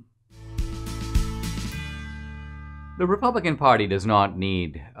 HometitleLock.com. The Republican Party does not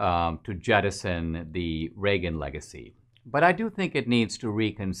need to jettison the Reagan legacy, but I do think it needs to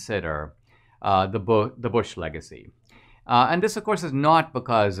reconsider the Bush legacy. And this, of course, is not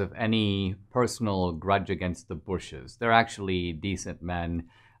because of any personal grudge against the Bushes. They're actually decent men.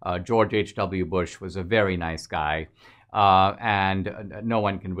 George H.W. Bush was a very nice guy, and no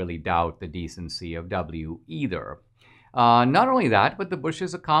one can really doubt the decency of W either. Not only that, but the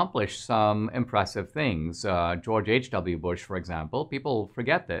Bushes accomplished some impressive things. George H.W. Bush, for example, people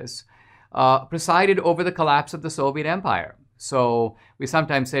forget this, presided over the collapse of the Soviet Empire. So we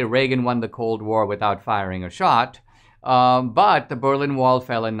sometimes say Reagan won the Cold War without firing a shot, but the Berlin Wall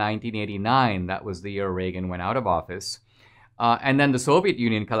fell in 1989. That was the year Reagan went out of office. And then the Soviet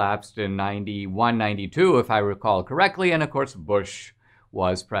Union collapsed in 91, 92, if I recall correctly, and of course Bush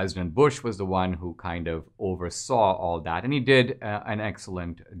was president. Bush was the one who kind of oversaw all that, and he did an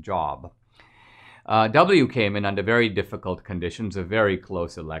excellent job. W came in under very difficult conditions, a very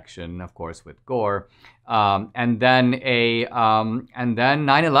close election, of course, with Gore, and then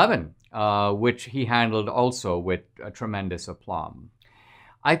 9/11, which he handled also with tremendous aplomb.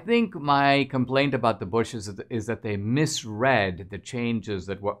 I think my complaint about the Bushes is that they misread the changes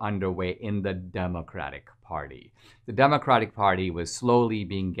that were underway in the Democratic Party. The Democratic Party was slowly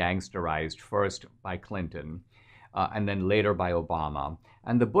being gangsterized, first by Clinton and then later by Obama.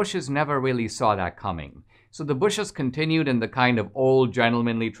 And the Bushes never really saw that coming. So the Bushes continued in the kind of old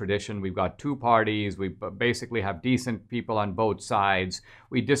gentlemanly tradition. We've got two parties. We basically have decent people on both sides.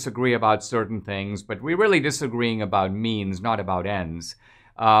 We disagree about certain things, but we're really disagreeing about means, not about ends.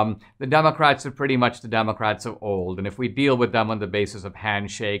 The Democrats are pretty much the Democrats of old, and if we deal with them on the basis of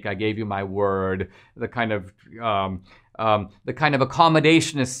handshake, I gave you my word, the kind of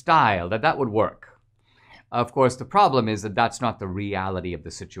accommodationist style, that would work. Of course, the problem is that that's not the reality of the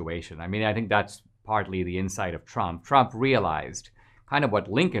situation. I mean, I think that's partly the insight of Trump. Trump realized kind of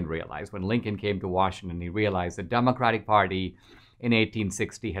what Lincoln realized when Lincoln came to Washington. He realized the Democratic Party in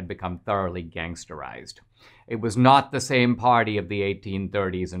 1860 had become thoroughly gangsterized. It was not the same party of the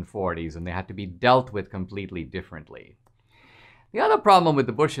 1830s and 40s, and they had to be dealt with completely differently. The other problem with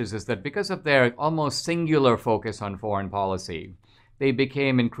the Bushes is that because of their almost singular focus on foreign policy, they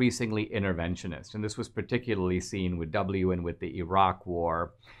became increasingly interventionist. And this was particularly seen with W and with the Iraq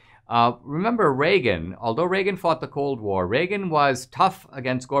War. Remember Reagan, although Reagan fought the Cold War, Reagan was tough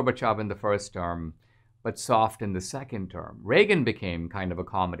against Gorbachev in the first term, but soft in the second term. Reagan became kind of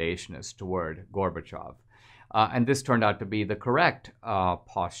accommodationist toward Gorbachev. And this turned out to be the correct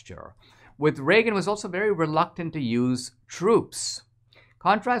posture. With Reagan was also very reluctant to use troops.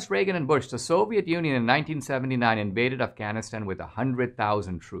 Contrast Reagan and Bush. The Soviet Union in 1979 invaded Afghanistan with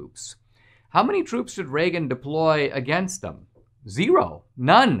 100,000 troops. How many troops did Reagan deploy against them? Zero.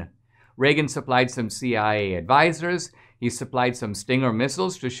 None. Reagan supplied some CIA advisors. He supplied some Stinger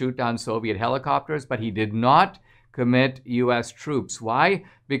missiles to shoot down Soviet helicopters, but he did not commit U.S. troops. Why?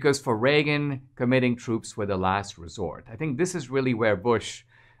 Because for Reagan, committing troops were the last resort. I think this is really where Bush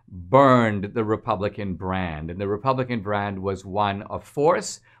burned the Republican brand. And the Republican brand was one of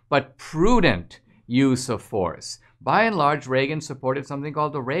force, but prudent use of force. By and large, Reagan supported something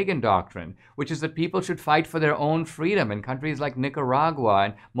called the Reagan Doctrine, which is that people should fight for their own freedom in countries like Nicaragua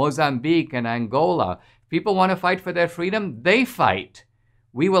and Mozambique and Angola. If people want to fight for their freedom, they fight.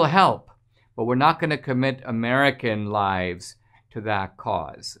 We will help, but we're not going to commit American lives to that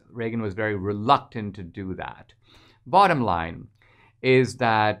cause. Reagan was very reluctant to do that. Bottom line is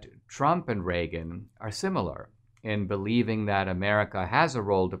that Trump and Reagan are similar in believing that America has a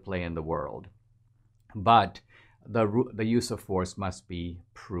role to play in the world, but the use of force must be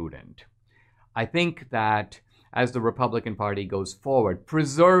prudent. I think that as the Republican Party goes forward,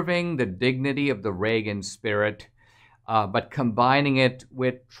 preserving the dignity of the Reagan spirit, but combining it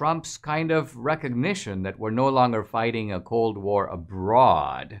with Trump's kind of recognition that we're no longer fighting a Cold War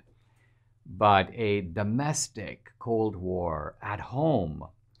abroad, but a domestic Cold War at home.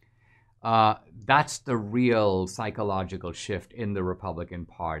 That's the real psychological shift in the Republican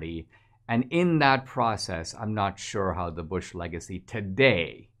Party. And in that process, I'm not sure how the Bush legacy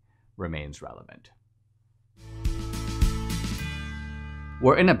today remains relevant.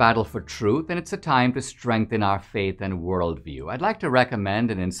 We're in a battle for truth, and it's a time to strengthen our faith and worldview. I'd like to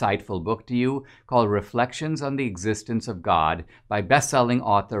recommend an insightful book to you called Reflections on the Existence of God by best-selling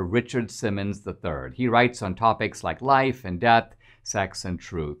author Richard Simmons III. He writes on topics like life and death, sex and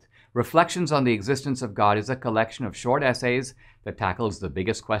truth. Reflections on the Existence of God is a collection of short essays that tackles the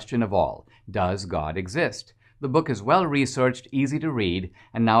biggest question of all: does God exist? The book is well-researched, easy to read,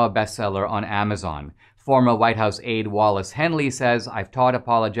 and now a bestseller on Amazon. Former White House aide Wallace Henley says, "I've taught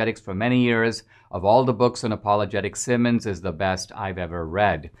apologetics for many years. Of all the books on apologetics, Simmons is the best I've ever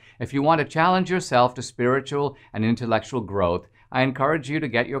read." If you want to challenge yourself to spiritual and intellectual growth, I encourage you to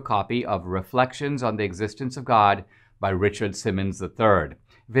get your copy of Reflections on the Existence of God by Richard Simmons III.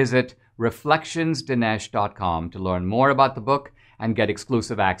 Visit reflectionsdinesh.com to learn more about the book and get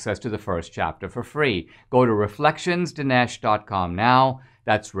exclusive access to the first chapter for free. Go to reflectionsdinesh.com now.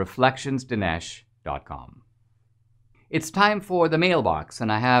 That's reflectionsdinesh.com. It's time for the mailbox,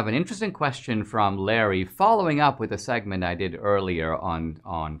 and I have an interesting question from Larry following up with a segment I did earlier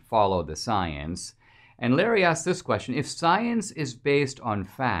on Follow the Science. And Larry asked this question: if science is based on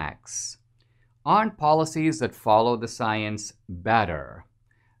facts, aren't policies that follow the science better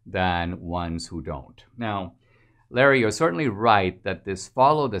than ones who don't? Now, Larry, you're certainly right that this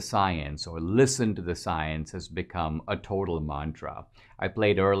follow the science or listen to the science has become a total mantra. I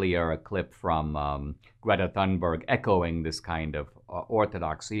played earlier a clip from Greta Thunberg echoing this kind of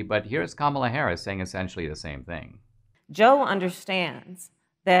orthodoxy, but here's Kamala Harris saying essentially the same thing. Joe understands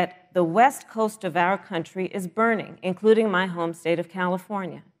that the west coast of our country is burning, including my home state of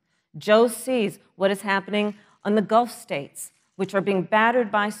California. Joe sees what is happening on the Gulf states, which are being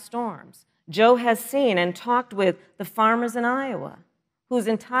battered by storms. Joe has seen and talked with the farmers in Iowa, whose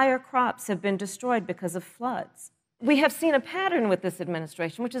entire crops have been destroyed because of floods. We have seen a pattern with this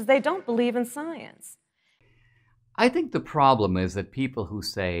administration, which is they don't believe in science. I think the problem is that people who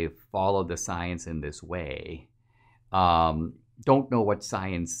say follow the science in this way don't know what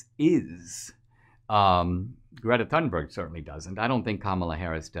science is. Greta Thunberg certainly doesn't. I don't think Kamala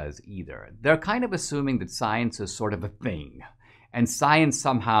Harris does either. They're kind of assuming that science is sort of a thing, and science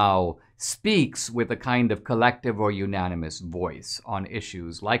somehow speaks with a kind of collective or unanimous voice on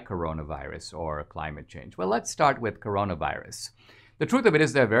issues like coronavirus or climate change. Well, let's start with coronavirus. The truth of it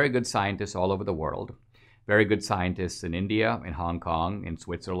is there are very good scientists all over the world, very good scientists in India, in Hong Kong, in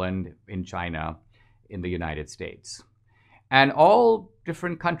Switzerland, in China, in the United States. And all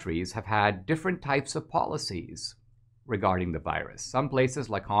different countries have had different types of policies regarding the virus. Some places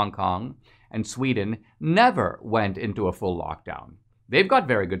like Hong Kong and Sweden never went into a full lockdown. They've got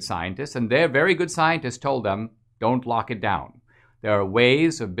very good scientists, and their very good scientists told them, don't lock it down. There are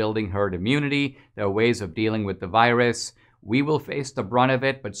ways of building herd immunity. There are ways of dealing with the virus We will face the brunt of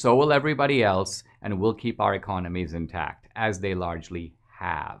it, but so will everybody else, and we'll keep our economies intact, as they largely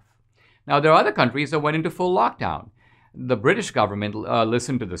have. Now, there are other countries that went into full lockdown. The British government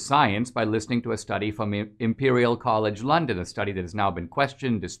listened to the science by listening to a study from Imperial College London, a study that has now been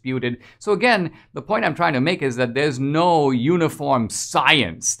questioned, disputed. So again, the point I'm trying to make is that there's no uniform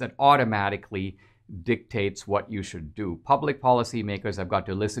science that automatically dictates what you should do. Public policy makers have got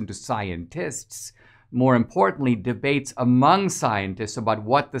to listen to scientists. More importantly, debates among scientists about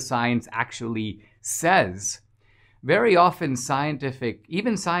what the science actually says. Very often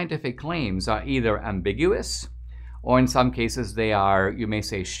even scientific claims are either ambiguous, or in some cases they are, you may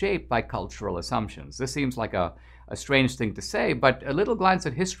say, shaped by cultural assumptions. This seems like a strange thing to say, but a little glance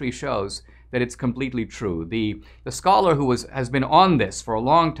at history shows that it's completely true. The scholar who has been on this for a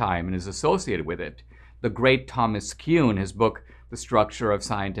long time and is associated with it, the great Thomas Kuhn, his book, The Structure of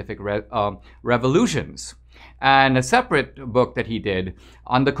Scientific Revolutions, and a separate book that he did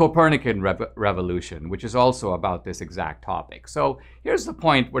on the Copernican Revolution, which is also about this exact topic. So here's the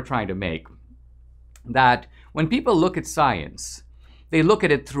point we're trying to make, that when people look at science, they look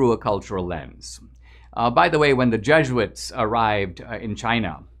at it through a cultural lens. By the way, when the Jesuits arrived in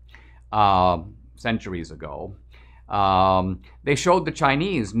China centuries ago, they showed the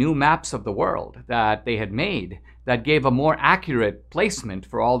Chinese new maps of the world that they had made that gave a more accurate placement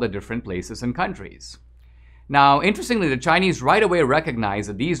for all the different places and countries. Now, interestingly, the Chinese right away recognized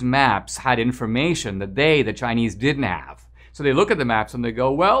that these maps had information that the Chinese, didn't have. So they look at the maps and they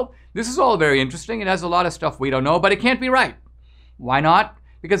go, well, this is all very interesting. It has a lot of stuff we don't know, but it can't be right. Why not?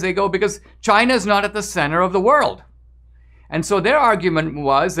 Because China is not at the center of the world. And so their argument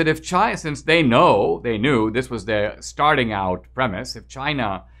was that if China, since they knew this was their starting out premise, if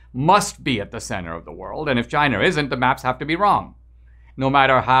China must be at the center of the world, and if China isn't, the maps have to be wrong, no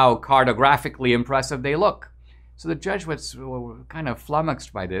matter how cartographically impressive they look. So the Jesuits were kind of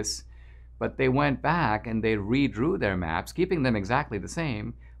flummoxed by this, but they went back and they redrew their maps, keeping them exactly the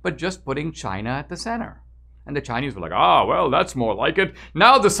same, but just putting China at the center. And the Chinese were like, well, that's more like it.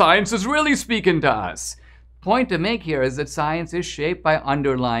 Now the science is really speaking to us. Point to make here is that science is shaped by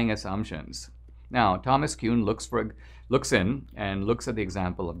underlying assumptions. Now, Thomas Kuhn looks in and looks at the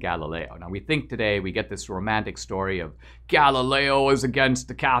example of Galileo. Now, we think today we get this romantic story of Galileo is against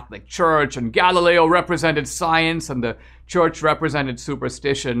the Catholic Church, and Galileo represented science, and the Church represented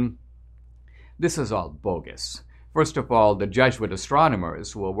superstition. This is all bogus. First of all, the Jesuit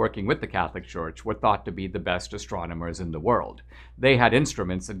astronomers who were working with the Catholic Church were thought to be the best astronomers in the world. They had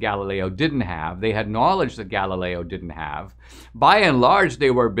instruments that Galileo didn't have. They had knowledge that Galileo didn't have. By and large,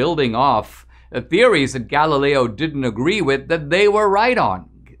 they were building off theories that Galileo didn't agree with that they were right on.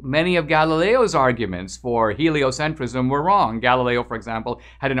 Many of Galileo's arguments for heliocentrism were wrong. Galileo, for example,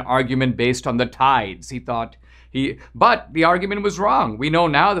 had an argument based on the tides. But the argument was wrong. We know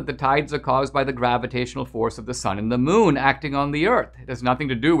now that the tides are caused by the gravitational force of the sun and the moon acting on the earth. It has nothing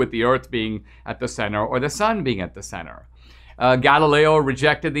to do with the earth being at the center or the sun being at the center. Galileo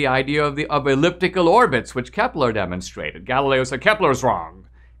rejected the idea of elliptical orbits, which Kepler demonstrated. Galileo said Kepler's wrong.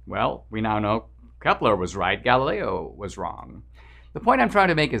 Well, we now know Kepler was right, Galileo was wrong. The point I'm trying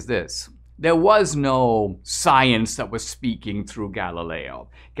to make is this. There was no science that was speaking through Galileo.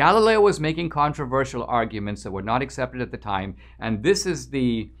 Galileo was making controversial arguments that were not accepted at the time, and this is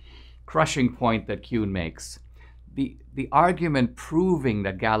the crushing point that Kuhn makes. The argument proving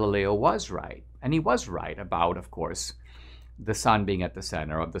that Galileo was right, and he was right about, of course, the sun being at the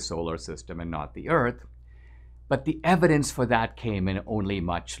center of the solar system and not the earth, but the evidence for that came in only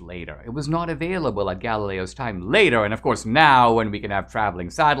much later. It was not available at Galileo's time. Later, and of course now, when we can have traveling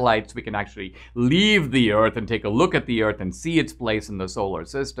satellites, we can actually leave the Earth and take a look at the Earth and see its place in the solar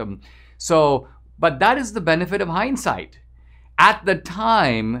system. But that is the benefit of hindsight. At the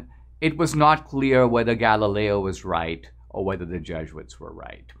time, it was not clear whether Galileo was right or whether the Jesuits were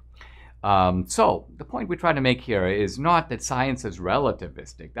right. So the point we try to make here is not that science is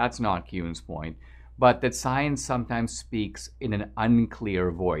relativistic. That's not Kuhn's point. But that science sometimes speaks in an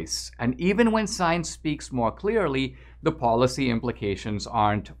unclear voice. And even when science speaks more clearly, the policy implications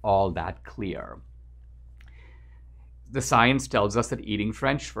aren't all that clear. The science tells us that eating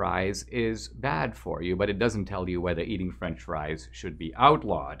French fries is bad for you, but it doesn't tell you whether eating French fries should be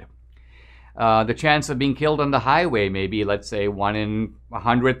outlawed. The chance of being killed on the highway may be, let's say, 1 in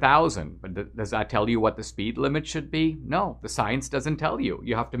 100,000. But does that tell you what the speed limit should be? No, the science doesn't tell you.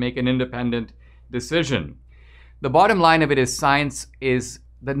 You have to make an independent decision. The bottom line of it is science is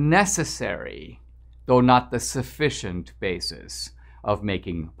the necessary, though not the sufficient basis of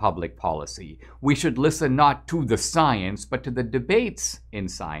making public policy. We should listen not to the science, but to the debates in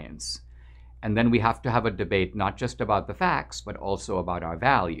science. And then we have to have a debate not just about the facts, but also about our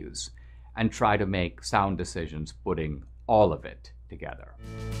values, and try to make sound decisions putting all of it together.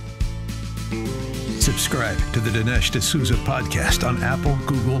 Subscribe to the Dinesh D'Souza podcast on Apple,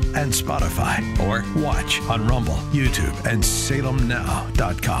 Google, and Spotify, or watch on Rumble, YouTube, and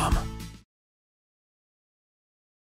SalemNow.com.